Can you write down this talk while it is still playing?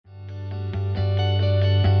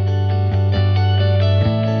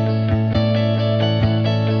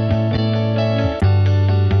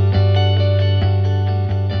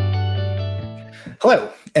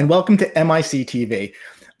and welcome to MIC TV.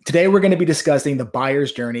 Today, we're going to be discussing the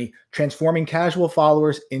buyer's journey, transforming casual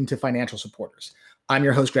followers into financial supporters. I'm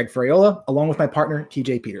your host, Greg Ferriola, along with my partner,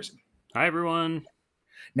 TJ Peterson. Hi, everyone.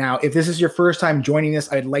 Now, if this is your first time joining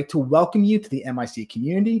us, I'd like to welcome you to the MIC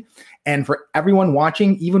community. And for everyone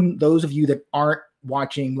watching, even those of you that aren't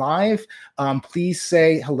watching live, please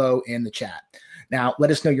say hello in the chat. Now, let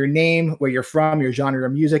us know your name, where you're from, your genre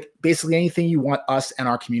of music, basically anything you want us and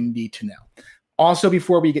our community to know. Also,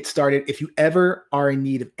 before we get started, if you ever are in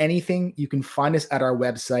need of anything, you can find us at our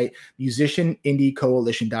website,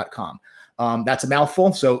 musicianindiecoalition.com. That's a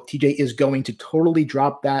mouthful, so TJ is going to totally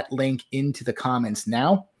drop that link into the comments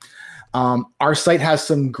now. Our site has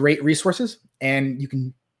some great resources, and you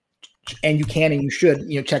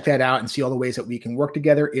should check that out and see all the ways that we can work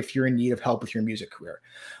together if you're in need of help with your music career.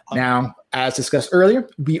 Now, as discussed earlier,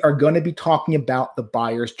 we are going to be talking about the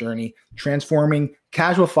buyer's journey, transforming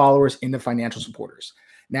casual followers into financial supporters.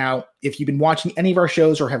 Now, if you've been watching any of our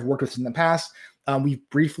shows or have worked with us in the past, we've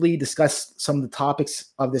briefly discussed some of the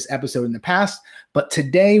topics of this episode in the past, but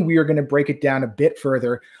today we are going to break it down a bit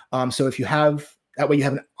further. So if you have, that way you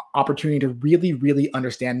have an opportunity to really, really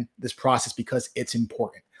understand this process because it's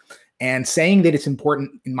important. And saying that it's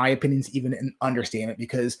important, in my opinion, is even an understatement,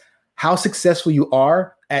 because how successful you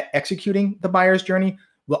are at executing the buyer's journey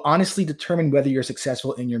will honestly determine whether you're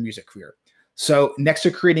successful in your music career. So next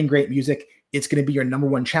to creating great music, it's going to be your number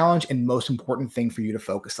one challenge and most important thing for you to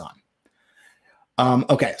focus on.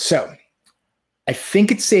 Okay, so I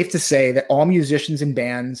think it's safe to say that all musicians and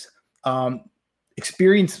bands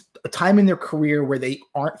experience a time in their career where they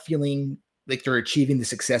aren't feeling like they're achieving the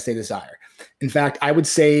success they desire. In fact, I would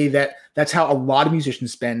say that that's how a lot of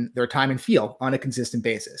musicians spend their time and feel on a consistent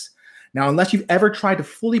basis. Now, unless you've ever tried to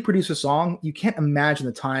fully produce a song, you can't imagine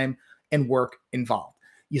the time and work involved.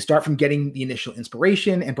 You start from getting the initial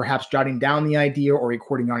inspiration and perhaps jotting down the idea or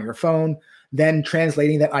recording on your phone, then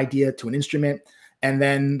translating that idea to an instrument. And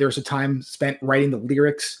then there's a time spent writing the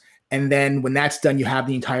lyrics. And then when that's done, you have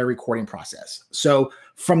the entire recording process. So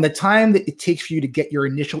from the time that it takes for you to get your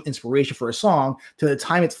initial inspiration for a song to the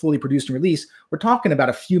time it's fully produced and released, we're talking about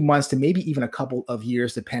a few months to maybe even a couple of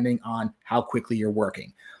years, depending on how quickly you're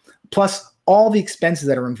working. Plus all the expenses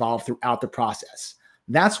that are involved throughout the process.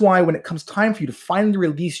 That's why when it comes time for you to finally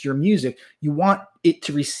release your music, you want it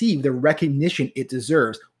to receive the recognition it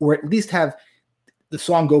deserves, or at least have the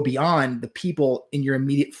song go beyond the people in your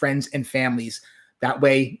immediate friends and families. That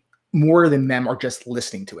way, more than them are just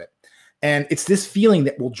listening to it. And it's this feeling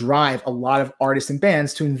that will drive a lot of artists and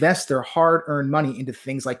bands to invest their hard-earned money into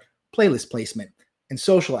things like playlist placement and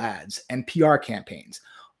social ads and PR campaigns,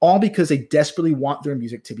 all because they desperately want their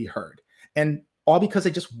music to be heard, and all because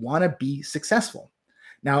they just want to be successful.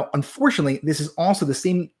 Now, unfortunately, this is also the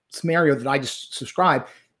same scenario that I just described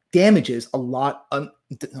damages a lot of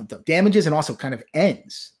damages and also kind of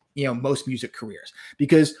ends, most music careers,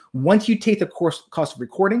 because once you take the cost of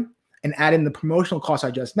recording and add in the promotional costs I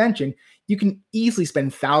just mentioned, you can easily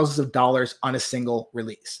spend thousands of dollars on a single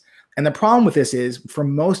release. And the problem with this is, for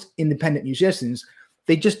most independent musicians,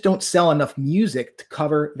 they just don't sell enough music to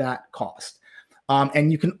cover that cost.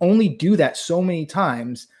 And you can only do that so many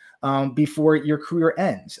times before your career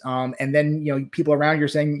ends. And then, people around you are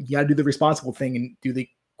saying, you got to do the responsible thing and do the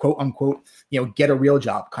quote unquote, get a real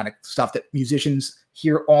job kind of stuff that musicians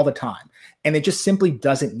hear all the time. And it just simply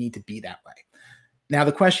doesn't need to be that way. Now,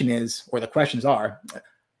 the question is, or the questions are,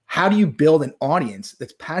 how do you build an audience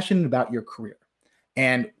that's passionate about your career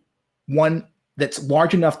and one that's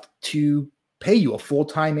large enough to pay you a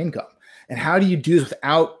full-time income? And how do you do this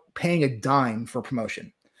without paying a dime for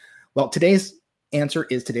promotion? Well, today's answer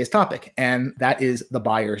is today's topic, and that is the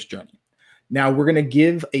buyer's journey. Now, we're going to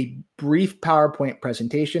give a brief PowerPoint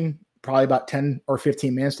presentation, probably about 10 or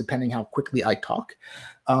 15 minutes, depending how quickly I talk.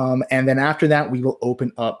 And then after that, we will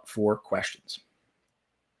open up for questions.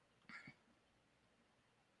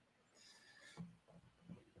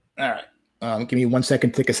 All right. Give me 1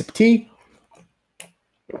 second to take a sip of tea.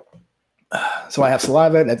 So I have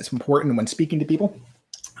saliva. That's important when speaking to people.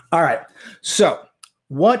 All right. So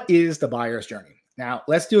what is the buyer's journey? Now,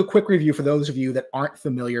 let's do a quick review for those of you that aren't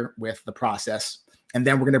familiar with the process, and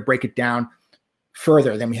then we're going to break it down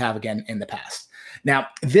further than we have again in the past. Now,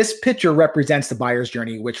 this picture represents the buyer's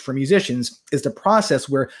journey, which for musicians is the process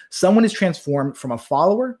where someone is transformed from a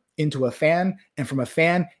follower into a fan, and from a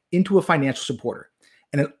fan into a financial supporter.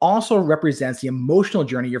 And it also represents the emotional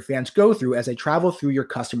journey your fans go through as they travel through your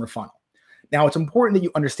customer funnel. Now, it's important that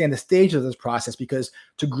you understand the stage of this process, because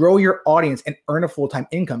to grow your audience and earn a full-time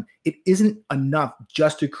income, it isn't enough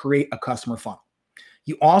just to create a customer funnel.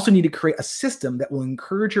 You also need to create a system that will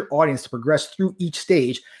encourage your audience to progress through each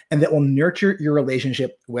stage and that will nurture your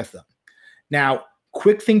relationship with them. Now,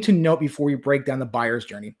 quick thing to note before we break down the buyer's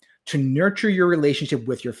journey. To nurture your relationship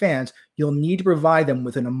with your fans, you'll need to provide them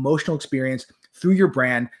with an emotional experience through your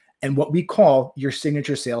brand and what we call your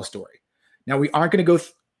signature sales story. Now, we aren't going to go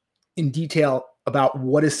in detail about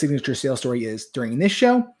what a signature sales story is during this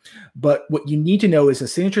show, but what you need to know is a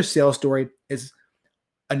signature sales story is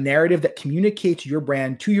a narrative that communicates your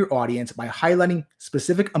brand to your audience by highlighting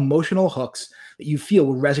specific emotional hooks that you feel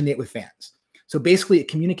will resonate with fans. So basically, it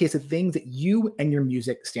communicates the things that you and your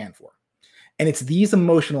music stand for. And it's these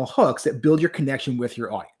emotional hooks that build your connection with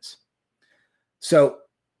your audience. So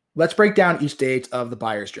let's break down each stage of the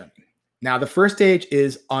buyer's journey. Now, the first stage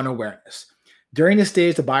is unawareness. During this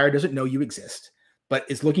stage, the buyer doesn't know you exist, but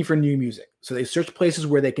is looking for new music. So they search places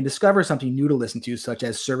where they can discover something new to listen to, such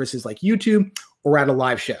as services like YouTube or at a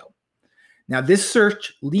live show. Now, this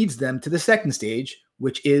search leads them to the second stage,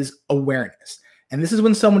 which is awareness. And this is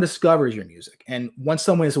when someone discovers your music. And once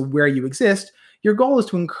someone is aware you exist, your goal is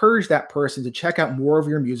to encourage that person to check out more of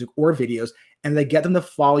your music or videos, and then get them to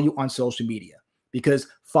follow you on social media. Because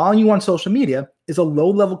following you on social media is a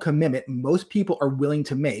low-level commitment most people are willing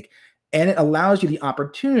to make, and it allows you the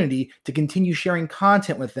opportunity to continue sharing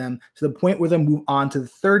content with them to the point where they move on to the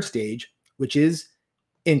third stage, which is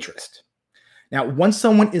interest. Now, once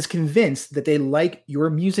someone is convinced that they like your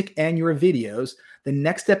music and your videos, the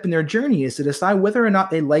next step in their journey is to decide whether or not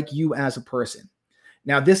they like you as a person.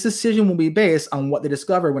 Now, this decision will be based on what they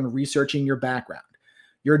discover when researching your background.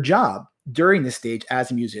 Your job during this stage as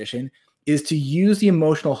a musician is to use the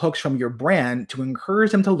emotional hooks from your brand to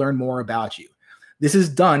encourage them to learn more about you. This is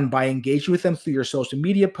done by engaging with them through your social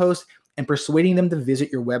media posts and persuading them to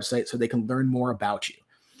visit your website so they can learn more about you.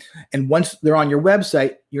 And once they're on your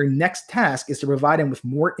website, your next task is to provide them with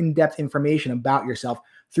more in-depth information about yourself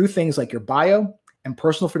through things like your bio and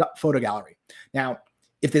personal photo gallery. Now,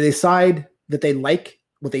 if they decide that they like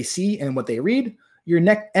what they see and what they read, your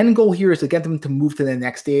end goal here is to get them to move to the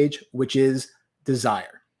next stage, which is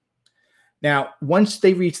desire. Now, once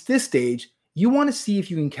they reach this stage, you want to see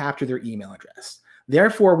if you can capture their email address.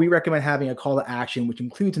 Therefore, we recommend having a call to action, which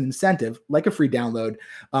includes an incentive, like a free download,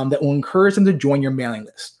 that will encourage them to join your mailing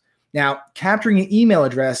list. Now, capturing an email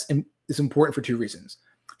address is important for two reasons.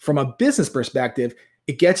 From a business perspective,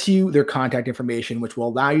 it gets you their contact information, which will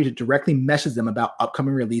allow you to directly message them about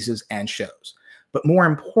upcoming releases and shows. But more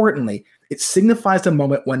importantly, it signifies the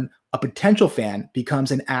moment when a potential fan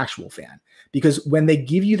becomes an actual fan. Because when they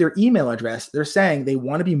give you their email address, they're saying they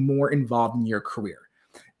want to be more involved in your career.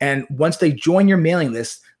 And once they join your mailing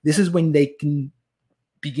list, this is when they can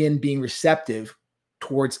begin being receptive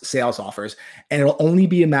towards sales offers. And it'll only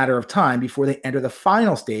be a matter of time before they enter the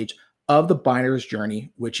final stage of the buyer's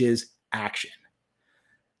journey, which is action.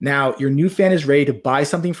 Now, your new fan is ready to buy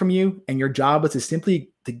something from you, and your job is to simply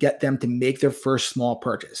to get them to make their first small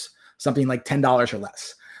purchase, something like $10 or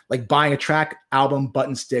less, like buying a track, album,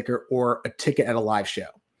 button sticker, or a ticket at a live show.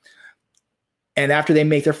 And after they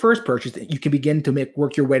make their first purchase, you can begin to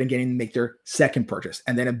work your way to getting them to make their second purchase,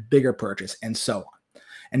 and then a bigger purchase, and so on.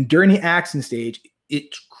 And during the action stage,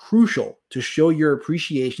 it's crucial to show your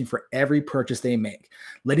appreciation for every purchase they make.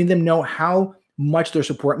 Letting them know how much their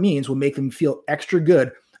support means will make them feel extra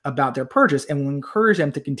good about their purchase and will encourage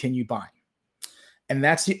them to continue buying. And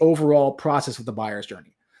that's the overall process of the buyer's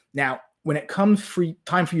journey. Now, when it comes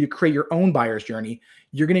time for you to create your own buyer's journey,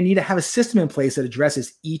 you're going to need to have a system in place that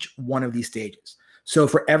addresses each one of these stages. So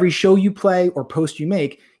for every show you play or post you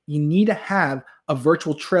make, you need to have a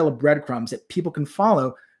virtual trail of breadcrumbs that people can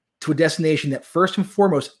follow to a destination that first and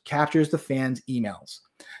foremost captures the fans' emails.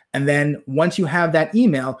 And then once you have that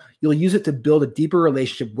email, you'll use it to build a deeper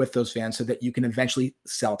relationship with those fans so that you can eventually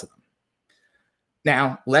sell to them.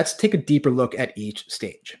 Now, let's take a deeper look at each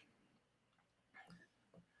stage.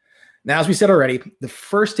 Now, as we said already, the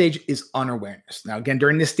first stage is unawareness. Now, again,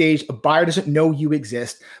 during this stage, a buyer doesn't know you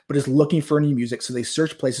exist, but is looking for new music, so they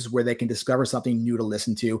search places where they can discover something new to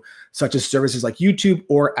listen to, such as services like YouTube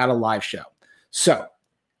or at a live show. So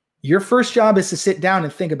your first job is to sit down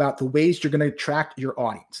and think about the ways you're going to attract your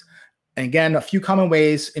audience. And again, a few common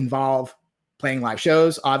ways involve playing live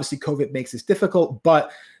shows. Obviously, COVID makes this difficult,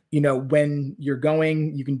 but when you're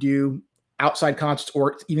going, you can do outside concerts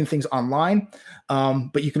or even things online.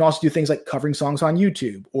 But you can also do things like covering songs on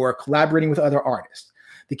YouTube or collaborating with other artists.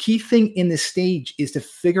 The key thing in this stage is to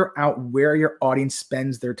figure out where your audience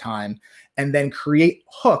spends their time and then create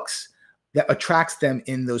hooks that attracts them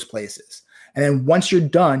in those places. And then once you're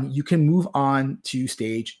done, you can move on to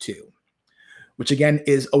stage 2, which again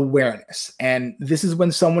is awareness. And this is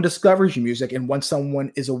when someone discovers your music, and once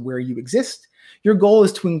someone is aware you exist, Your goal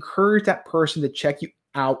is to encourage that person to check you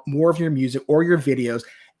out more of your music or your videos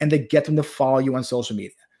and to get them to follow you on social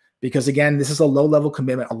media. Because again, this is a low-level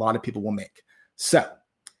commitment a lot of people will make. So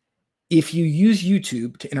if you use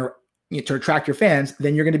YouTube to attract your fans,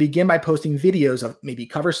 then you're going to begin by posting videos of maybe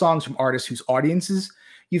cover songs from artists whose audiences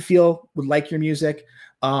you feel would like your music.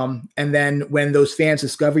 And then when those fans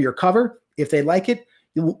discover your cover, if they like it,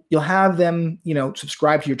 you'll have them,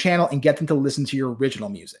 subscribe to your channel and get them to listen to your original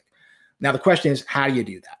music. Now, the question is, how do you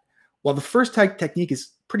do that? Well, the first technique is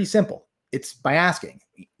pretty simple. It's by asking.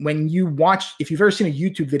 If you've ever seen a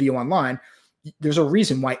YouTube video online, there's a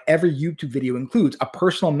reason why every YouTube video includes a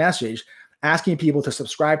personal message asking people to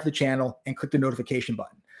subscribe to the channel and click the notification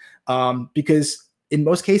button. Because in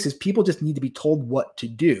most cases, people just need to be told what to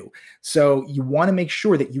do. So you want to make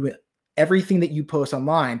sure that everything that you post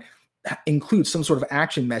online includes some sort of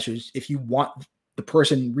action message if you want the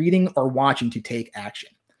person reading or watching to take action.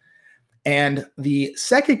 And the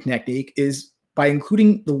second technique is by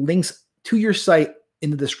including the links to your site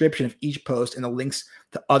in the description of each post and the links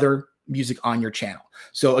to other music on your channel.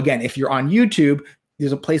 So again, if you're on YouTube,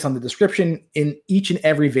 there's a place on the description in each and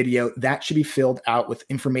every video that should be filled out with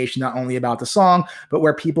information not only about the song, but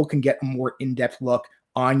where people can get a more in-depth look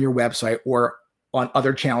on your website or on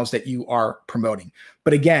other channels that you are promoting.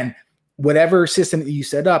 But again, whatever system that you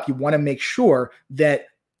set up, you want to make sure that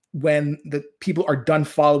when the people are done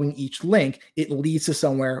following each link, it leads to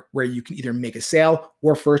somewhere where you can either make a sale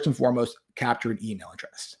or first and foremost, capture an email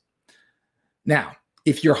address. Now,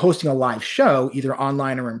 if you're hosting a live show, either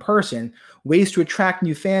online or in person, ways to attract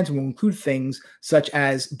new fans will include things such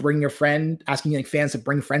as bring your friend, asking fans to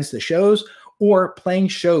bring friends to the shows, or playing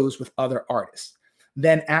shows with other artists.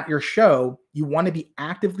 Then at your show, you want to be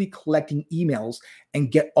actively collecting emails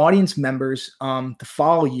and get audience members to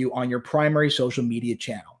follow you on your primary social media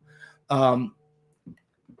channel.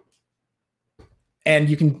 And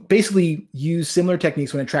you can basically use similar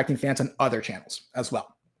techniques when attracting fans on other channels as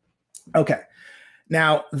well. Okay.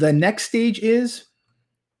 Now, the next stage is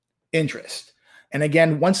interest. And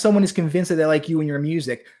again, once someone is convinced that they like you and your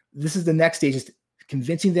music, this is the next stage, is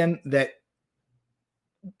convincing them that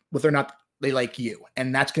whether or not they like you.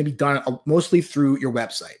 And that's going to be done mostly through your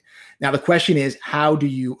website. Now, the question is, how do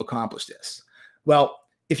you accomplish this? Well,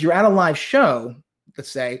 if you're at a live show, let's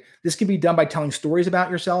say, this can be done by telling stories about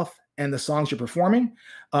yourself and the songs you're performing,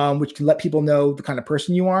 which can let people know the kind of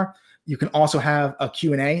person you are. You can also have a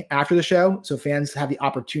Q&A after the show, so fans have the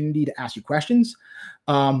opportunity to ask you questions.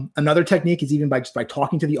 Another technique is even by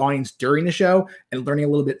talking to the audience during the show and learning a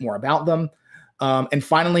little bit more about them. And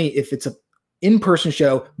finally, if it's an in-person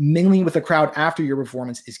show, mingling with the crowd after your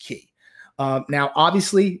performance is key. Now,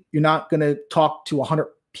 obviously, you're not going to talk to 100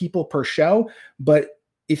 people per show, but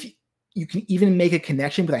if you can even make a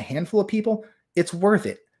connection with a handful of people, it's worth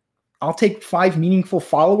it. I'll take 5 meaningful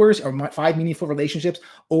followers or 5 meaningful relationships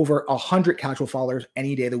over 100 casual followers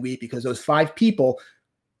any day of the week, because those 5 people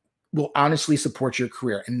will honestly support your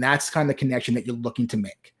career. And that's kind of the connection that you're looking to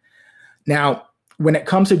make. Now, when it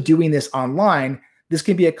comes to doing this online, this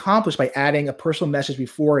can be accomplished by adding a personal message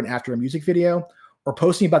before and after a music video, or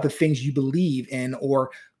posting about the things you believe in or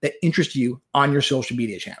that interest you on your social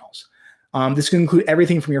media channels. This can include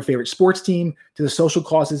everything from your favorite sports team to the social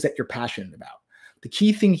causes that you're passionate about. The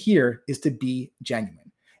key thing here is to be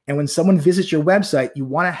genuine. And when someone visits your website, you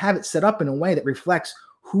want to have it set up in a way that reflects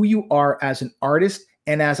who you are as an artist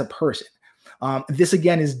and as a person. This,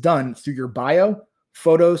 again, is done through your bio,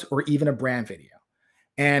 photos, or even a brand video.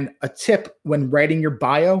 And a tip when writing your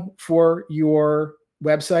bio for your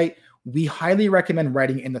website, we highly recommend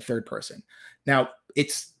writing in the third person. Now,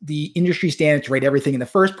 it's the industry standard to write everything in the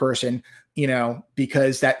first person,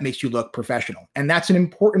 because that makes you look professional. And that's an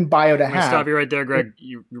important bio to have. Stop you right there, Greg.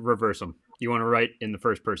 You reverse them. You want to write in the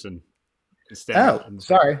first person instead. Oh,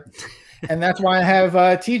 sorry. And that's why I have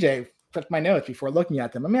TJ put my notes before looking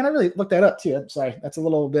at them. I mean, I really looked that up too. I'm sorry. That's a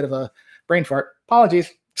little bit of a brain fart. Apologies.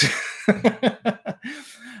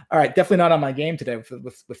 All right, definitely not on my game today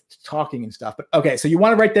with talking and stuff. But okay, so you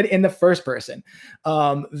want to write that in the first person.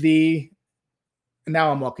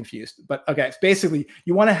 Now I'm all confused, but okay. It's basically,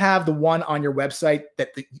 you want to have the one on your website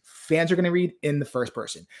that the fans are going to read in the first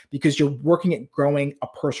person, because you're working at growing a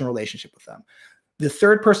personal relationship with them. The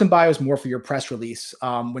third person bio is more for your press release,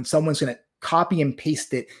 when someone's going to copy and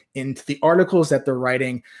paste it into the articles that they're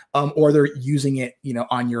writing, or they're using it,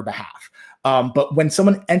 on your behalf. But when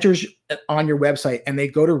someone enters on your website and they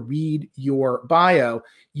go to read your bio,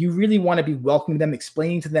 you really want to be welcoming them,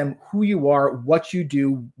 explaining to them who you are, what you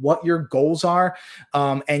do, what your goals are.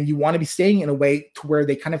 And you want to be saying in a way to where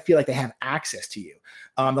they kind of feel like they have access to you.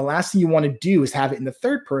 The last thing you want to do is have it in the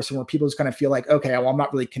third person where people just kind of feel like, okay, well, I'm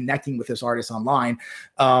not really connecting with this artist online.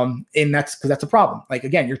 And that's because that's a problem. Like,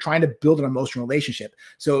 again, you're trying to build an emotional relationship.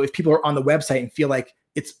 So if people are on the website and feel like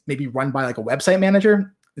it's maybe run by like a website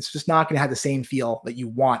manager, it's just not going to have the same feel that you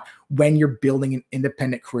want when you're building an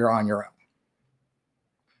independent career on your own.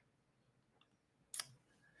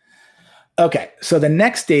 Okay, so the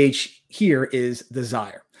next stage here is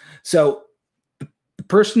desire. So the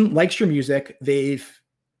person likes your music.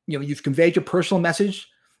 You've conveyed your personal message.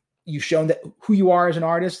 You've shown that who you are as an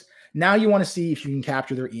artist. Now you want to see if you can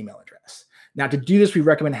capture their email address. Now, to do this, we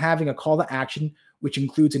recommend having a call to action, which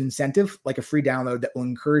includes an incentive like a free download that will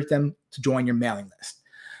encourage them to join your mailing list.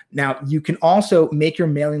 Now, you can also make your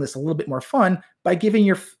mailing list a little bit more fun by giving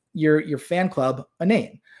your fan club a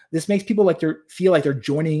name. This makes people feel like they're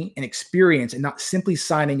joining an experience and not simply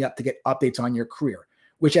signing up to get updates on your career,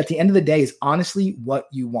 which at the end of the day is honestly what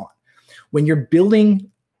you want. When you're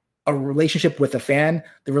building a relationship with a fan,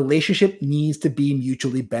 the relationship needs to be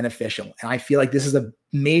mutually beneficial. And I feel like this is a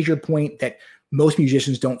major point that most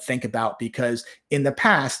musicians don't think about, because in the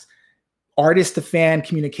past, artist to fan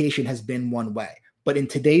communication has been one way. But in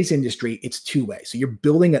today's industry, it's two way. So you're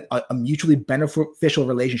building a mutually beneficial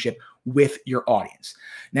relationship with your audience.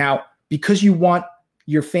 Now, because you want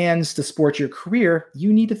your fans to support your career,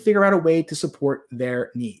 you need to figure out a way to support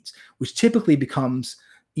their needs, which typically becomes,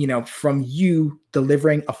 from you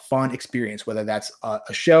delivering a fun experience, whether that's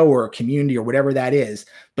a show or a community or whatever that is,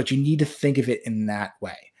 but you need to think of it in that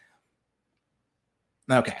way.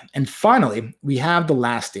 Okay. And finally, we have the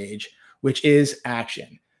last stage, which is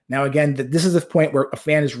action. Now, again, this is the point where a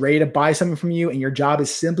fan is ready to buy something from you, and your job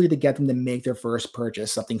is simply to get them to make their first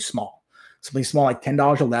purchase, something small like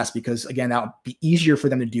 $10 or less, because again, that would be easier for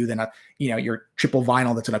them to do than your triple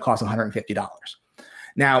vinyl that's going to cost $150.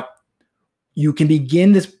 Now, you can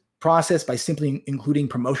begin this process by simply including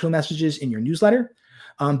promotional messages in your newsletter,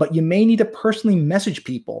 but you may need to personally message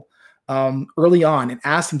people early on and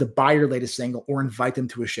ask them to buy your latest single or invite them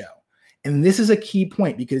to a show. And this is a key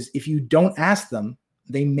point, because if you don't ask them,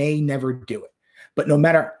 they may never do it. But no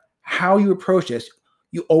matter how you approach this,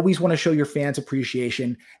 you always want to show your fans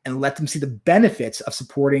appreciation and let them see the benefits of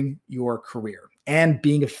supporting your career and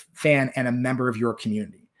being a fan and a member of your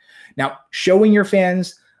community. Now, showing your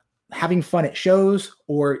fans having fun at shows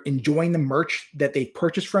or enjoying the merch that they've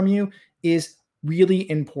purchased from you is really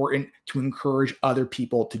important to encourage other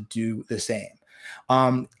people to do the same.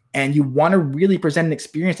 And you want to really present an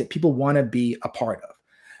experience that people want to be a part of.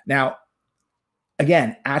 Now,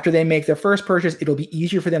 again, after they make their first purchase, it'll be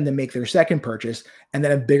easier for them to make their second purchase and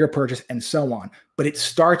then a bigger purchase and so on. But it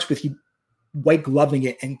starts with you white gloving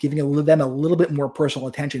it and giving them a little bit more personal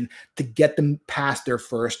attention to get them past their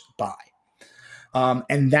first buy.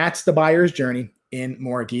 And that's the buyer's journey in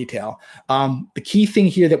more detail. The key thing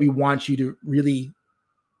here that we want you to really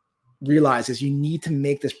realize is you need to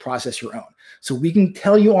make this process your own. So we can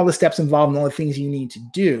tell you all the steps involved and all the things you need to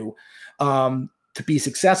do to be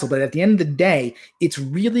successful. But at the end of the day, it's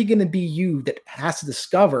really going to be you that has to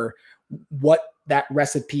discover what that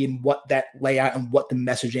recipe and what that layout and what the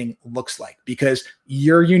messaging looks like, because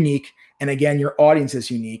you're unique. And again, your audience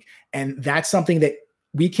is unique. And that's something that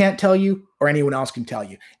we can't tell you or anyone else can tell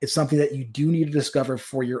you. It's something that you do need to discover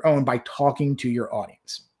for your own by talking to your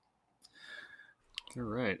audience. All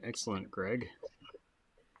right. Excellent, Greg.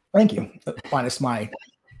 Thank you.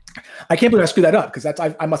 I can't believe I screwed that up, because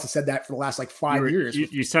I must have said that for the last 5 years.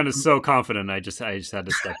 You sounded so confident. I just had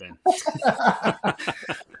to step in.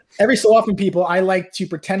 Every so often, people, I like to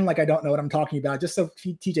pretend like I don't know what I'm talking about, just so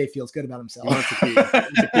TJ feels good about himself. He wants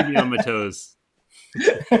to keep me on my toes.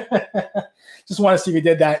 Just want to see if you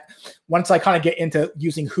did that. Once I kind of get into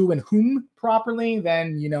using who and whom properly,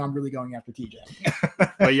 then I'm really going after TJ.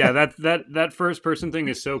 But yeah, that first person thing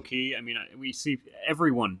is so key. I mean, we see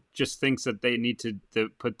everyone just thinks that they need to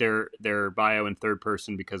put their bio in third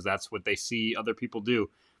person because that's what they see other people do.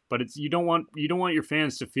 But you don't want your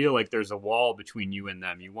fans to feel like there's a wall between you and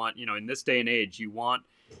them. You want, in this day and age, you want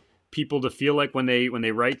people to feel like when they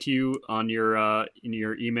write to you on your in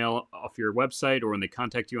your email off your website, or when they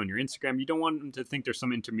contact you on your Instagram, you don't want them to think there's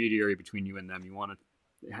some intermediary between you and them. You want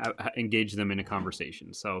to engage them in a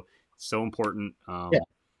conversation. So it's so important. Yeah.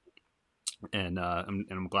 And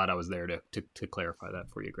I'm glad I was there to clarify that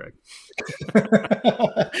for you, Greg.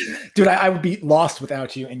 Dude, I would be lost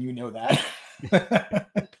without you, and you know that.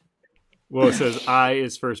 Well, it says I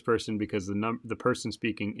is first person because the person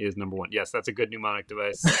speaking is number one. Yes, that's a good mnemonic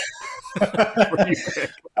device. For you, Greg.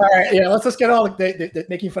 All right, yeah, let's get all the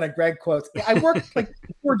making fun of Greg quotes. I work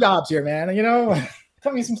 4 jobs here, man.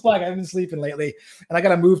 Cut me some slack. I haven't been sleeping lately, and I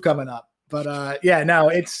got a move coming up. But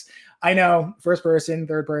it's I know, first person,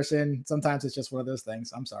 third person. Sometimes it's just one of those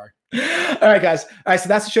things. I'm sorry. All right, guys. All right, so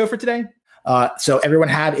that's the show for today. So everyone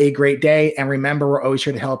have a great day. And remember, we're always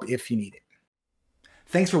here to help if you need it.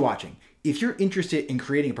 Thanks for watching. If you're interested in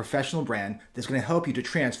creating a professional brand that's going to help you to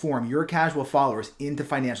transform your casual followers into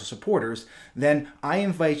financial supporters, then I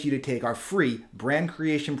invite you to take our free brand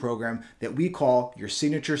creation program that we call your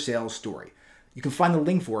Signature Sales Story. You can find the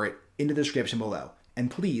link for it in the description below.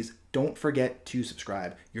 And please don't forget to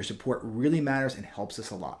subscribe. Your support really matters and helps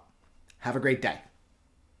us a lot. Have a great day.